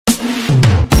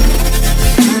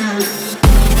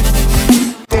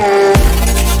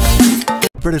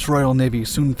British Royal Navy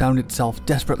soon found itself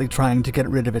desperately trying to get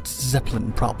rid of its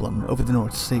Zeppelin problem over the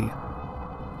North Sea.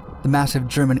 The massive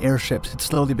German airships had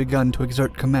slowly begun to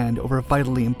exert command over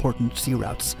vitally important sea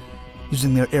routes,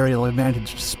 using their aerial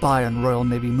advantage to spy on Royal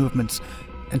Navy movements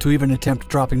and to even attempt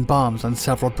dropping bombs on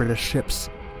several British ships.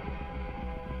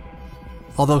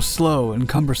 Although slow and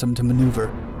cumbersome to maneuver,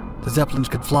 the Zeppelins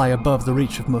could fly above the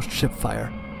reach of most ship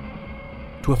fire.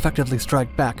 To effectively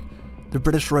strike back, the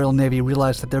British Royal Navy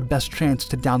realized that their best chance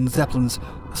to down the Zeppelins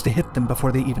was to hit them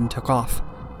before they even took off.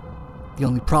 The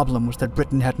only problem was that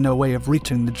Britain had no way of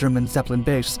reaching the German Zeppelin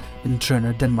base in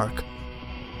Tønder, Denmark.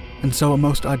 And so a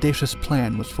most audacious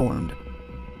plan was formed,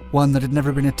 one that had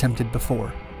never been attempted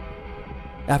before.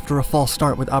 After a false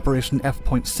start with Operation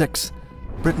F.7,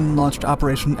 Britain launched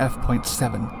Operation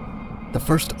F.7, the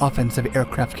first offensive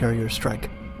aircraft carrier strike.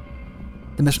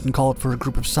 The mission called for a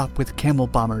group of Sopwith Camel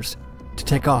bombers to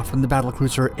take off from the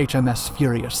battlecruiser HMS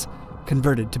Furious,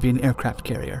 converted to be an aircraft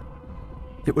carrier.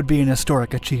 It would be an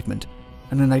historic achievement,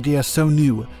 and an idea so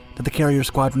new that the carrier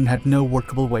squadron had no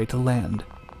workable way to land.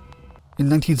 In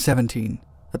 1917,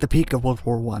 at the peak of World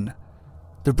War I,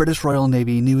 the British Royal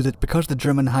Navy knew that because the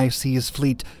German high seas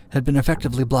fleet had been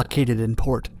effectively blockaded in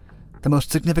port, the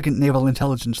most significant naval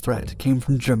intelligence threat came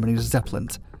from Germany's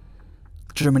Zeppelins.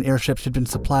 German airships had been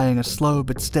supplying a slow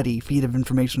but steady feed of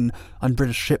information on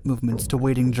British ship movements to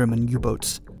waiting German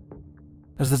U-boats.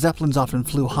 As the Zeppelins often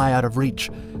flew high out of reach,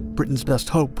 Britain's best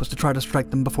hope was to try to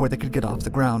strike them before they could get off the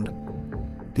ground.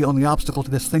 The only obstacle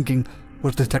to this thinking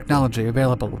was the technology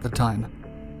available at the time.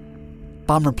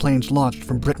 Bomber planes launched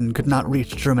from Britain could not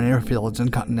reach German airfields in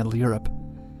continental Europe.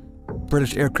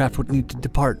 British aircraft would need to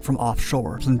depart from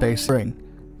offshore and base spring.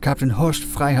 Captain Horst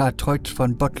Freiherr Treut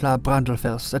von Bottlar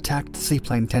Brandelfels attacked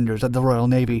seaplane tenders at the Royal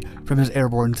Navy from his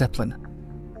airborne Zeppelin.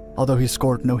 Although he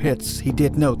scored no hits, he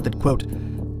did note that, quote,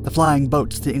 "The flying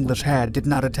boats the English had did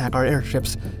not attack our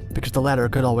airships because the latter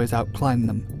could always outclimb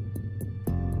them."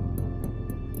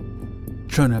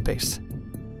 Tønder Base.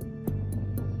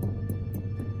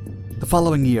 The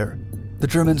following year, the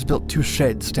Germans built 2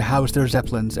 sheds to house their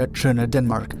Zeppelins at Tønder,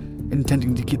 Denmark,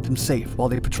 intending to keep them safe while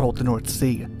they patrolled the North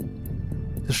Sea.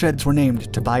 The sheds were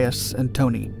named Tobias and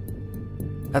Tony.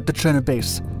 At the Tønder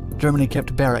base, Germany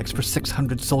kept barracks for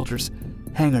 600 soldiers,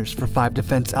 hangars for 5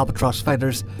 Defense Albatross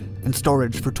fighters, and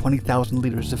storage for 20,000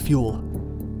 liters of fuel.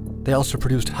 They also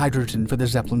produced hydrogen for the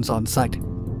Zeppelins on site.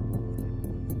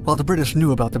 While the British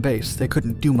knew about the base, they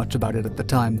couldn't do much about it at the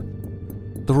time.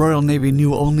 The Royal Navy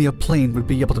knew only a plane would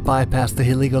be able to bypass the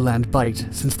Heligoland Bight,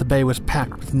 since the bay was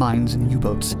packed with mines and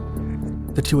U-boats.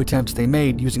 The 2 attempts they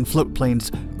made using float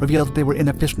planes revealed that they were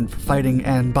inefficient for fighting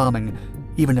and bombing,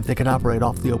 even if they could operate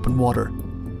off the open water.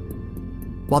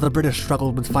 While the British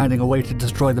struggled with finding a way to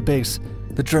destroy the base,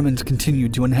 the Germans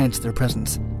continued to enhance their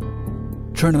presence.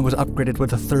 Tønder was upgraded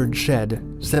with a 3rd shed,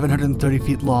 730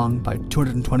 feet long by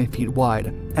 220 feet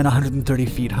wide and 130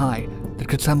 feet high, that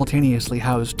could simultaneously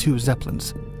house 2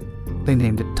 Zeppelins. They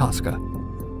named it Tosca.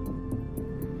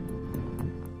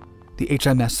 The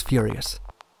HMS Furious.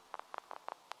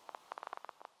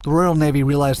 The Royal Navy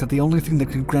realized that the only thing that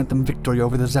could grant them victory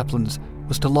over the Zeppelins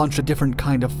was to launch a different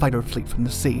kind of fighter fleet from the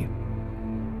sea.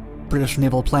 British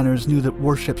naval planners knew that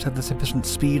warships had the sufficient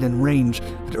speed and range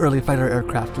that early fighter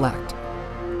aircraft lacked.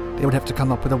 They would have to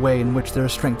come up with a way in which their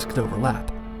strengths could overlap.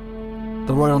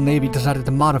 The Royal Navy decided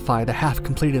to modify the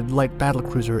half-completed light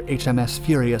battlecruiser HMS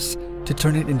Furious to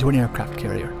turn it into an aircraft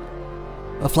carrier.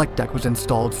 A flight deck was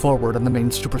installed forward on the main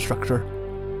superstructure.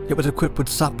 It was equipped with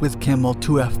Sopwith Camel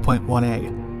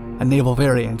 2F.1A, a naval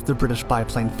variant of the British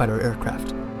biplane fighter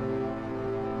aircraft,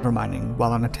 mining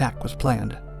while an attack was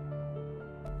planned.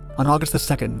 On August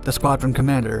 2nd, the squadron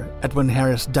commander, Edwin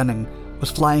Harris Dunning, was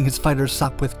flying his fighter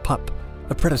Sopwith Pup,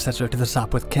 a predecessor to the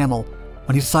Sopwith Camel,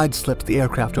 when he sideslipped the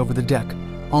aircraft over the deck,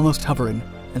 almost hovering,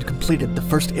 and completed the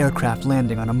first aircraft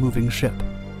landing on a moving ship.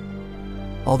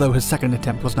 Although his second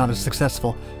attempt was not as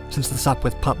successful, since the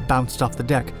Sopwith Pup bounced off the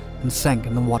deck and sank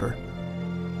in the water.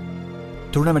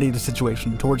 To remedy the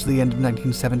situation, towards the end of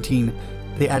 1917,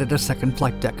 they added a second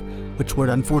flight deck, which would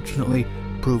unfortunately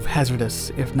prove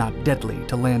hazardous, if not deadly,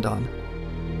 to land on.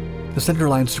 The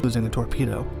centerline was using a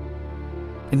torpedo.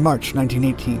 In March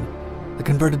 1918, the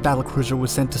converted battlecruiser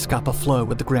was sent to Scapa Flow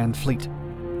with the Grand Fleet.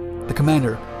 The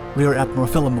commander, Rear Admiral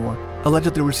Phillimore,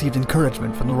 allegedly received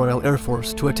encouragement from the Royal Air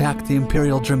Force to attack the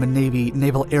Imperial German Navy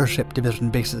Naval Airship Division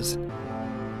bases.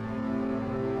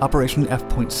 Operation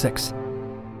F.6.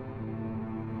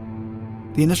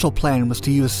 The initial plan was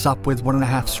to use Sopwith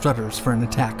 1.5 Strutters for an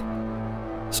attack.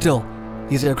 Still,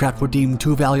 these aircraft were deemed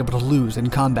too valuable to lose in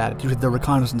combat due to their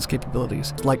reconnaissance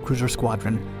capabilities, light cruiser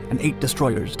squadron, and 8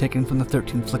 destroyers taken from the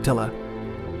 13th Flotilla.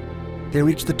 They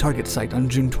reached the target site on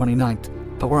June 29th,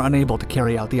 but were unable to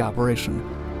carry out the operation.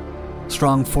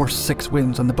 Strong Force 6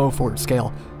 winds on the Beaufort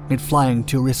scale made flying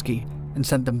too risky and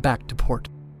sent them back to port.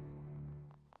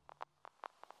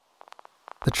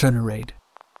 The Tønder raid.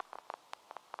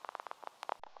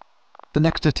 The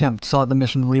next attempt saw the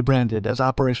mission rebranded as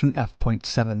Operation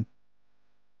F.7.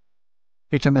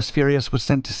 HMS Furious was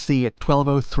sent to sea at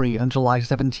 12:03 on July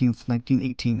 17,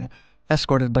 1918,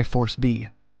 escorted by Force B.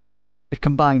 It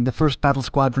combined the 1st Battle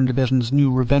Squadron Division's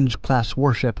new Revenge-class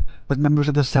warship with members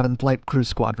of the 7th Light Cruise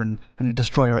Squadron and a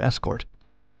destroyer escort.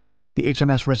 The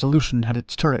HMS Resolution had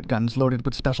its turret guns loaded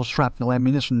with special shrapnel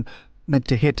ammunition meant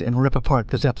to hit and rip apart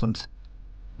the Zeppelins.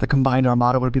 The combined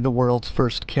armada would be the world's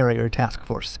first carrier task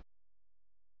force.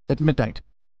 At midnight,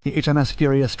 the HMS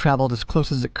Furious traveled as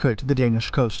close as it could to the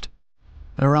Danish coast.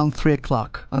 At around 3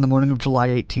 o'clock on the morning of July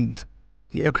 18th,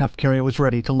 the aircraft carrier was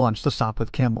ready to launch the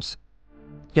Sopwith Camels.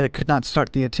 Yet it could not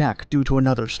start the attack due to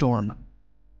another storm.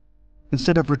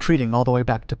 Instead of retreating all the way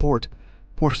back to port,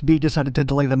 Force B decided to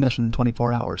delay the mission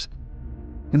 24 hours.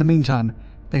 In the meantime,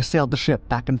 they sailed the ship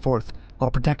back and forth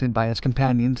while protected by its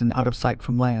companions and out of sight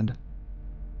from land.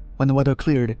 When the weather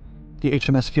cleared, the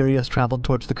HMS Furious traveled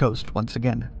towards the coast once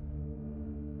again.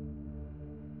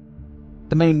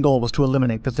 The main goal was to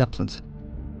eliminate the Zeppelins.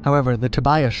 However, the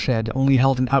Tobias shed only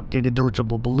held an outdated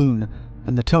dirigible balloon,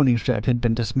 and the Tony shed had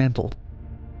been dismantled.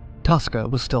 Tosca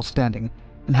was still standing,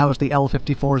 and housed the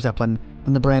L.54 Zeppelin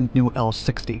and the brand-new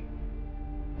L.60.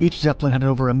 Each Zeppelin had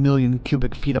over 1 million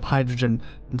cubic feet of hydrogen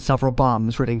and several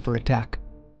bombs ready for attack.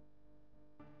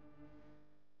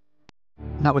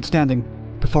 Notwithstanding,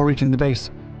 before reaching the base,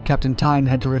 Captain Tyne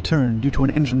had to return due to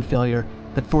an engine failure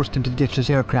that forced him to ditch his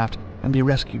aircraft and be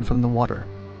rescued from the water.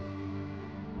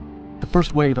 The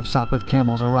first wave of Sopwith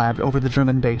Camels arrived over the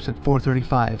German base at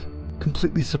 4:35,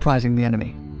 completely surprising the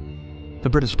enemy. The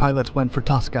British pilots went for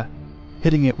Tosca,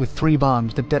 hitting it with 3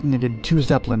 bombs that detonated 2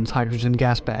 Zeppelin's hydrogen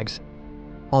gas bags.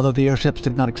 Although the airships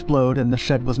did not explode and the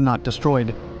shed was not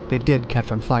destroyed, they did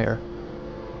catch on fire.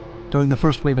 During the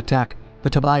first wave attack,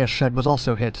 the Tobias shed was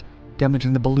also hit,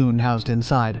 damaging the balloon housed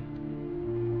inside.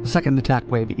 The second attack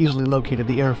wave easily located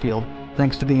the airfield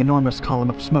thanks to the enormous column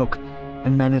of smoke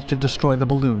and managed to destroy the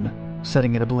balloon,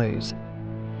 setting it ablaze.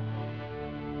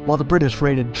 While the British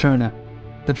raided Tønder,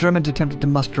 the Germans attempted to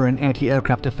muster an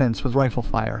anti-aircraft defense with rifle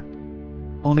fire.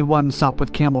 Only one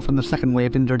Sopwith Camel from the second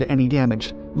wave endured any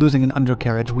damage, losing an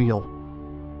undercarriage wheel.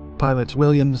 Pilots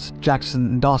Williams, Jackson,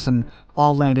 and Dawson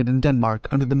all landed in Denmark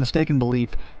under the mistaken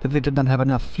belief that they did not have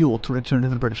enough fuel to return to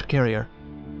the British carrier.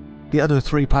 The other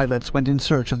 3 pilots went in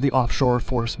search of the offshore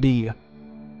Force B.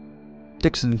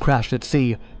 Dixon crashed at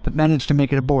sea, but managed to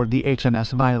make it aboard the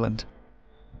HMS Violent.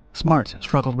 Smart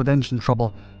struggled with engine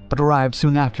trouble, but arrived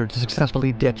soon after to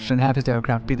successfully ditch and have his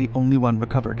aircraft be the only one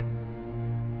recovered.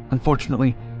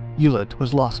 Unfortunately, Hewlett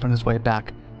was lost on his way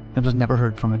back, and was never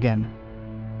heard from again.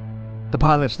 The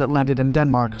pilots that landed in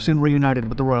Denmark soon reunited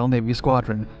with the Royal Navy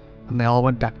Squadron, and they all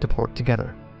went back to port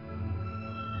together.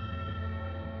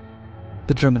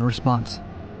 The German response.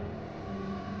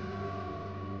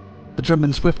 The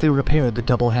Germans swiftly repaired the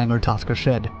double-hangar Tosca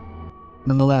shed.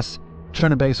 Nonetheless,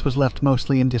 Tønder base was left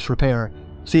mostly in disrepair,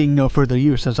 seeing no further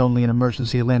use as only an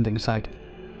emergency landing site.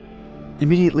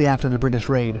 Immediately after the British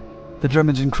raid, the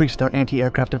Germans increased their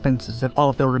anti-aircraft defenses at all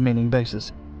of their remaining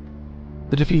bases.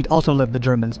 The defeat also led the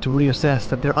Germans to reassess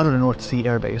that their other North Sea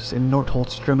airbase in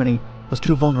Nordholz, Germany, was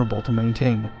too vulnerable to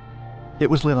maintain. It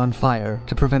was lit on fire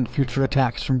to prevent future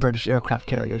attacks from British aircraft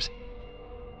carriers.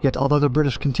 Yet although the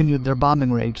British continued their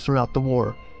bombing raids throughout the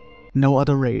war, no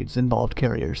other raids involved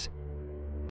carriers.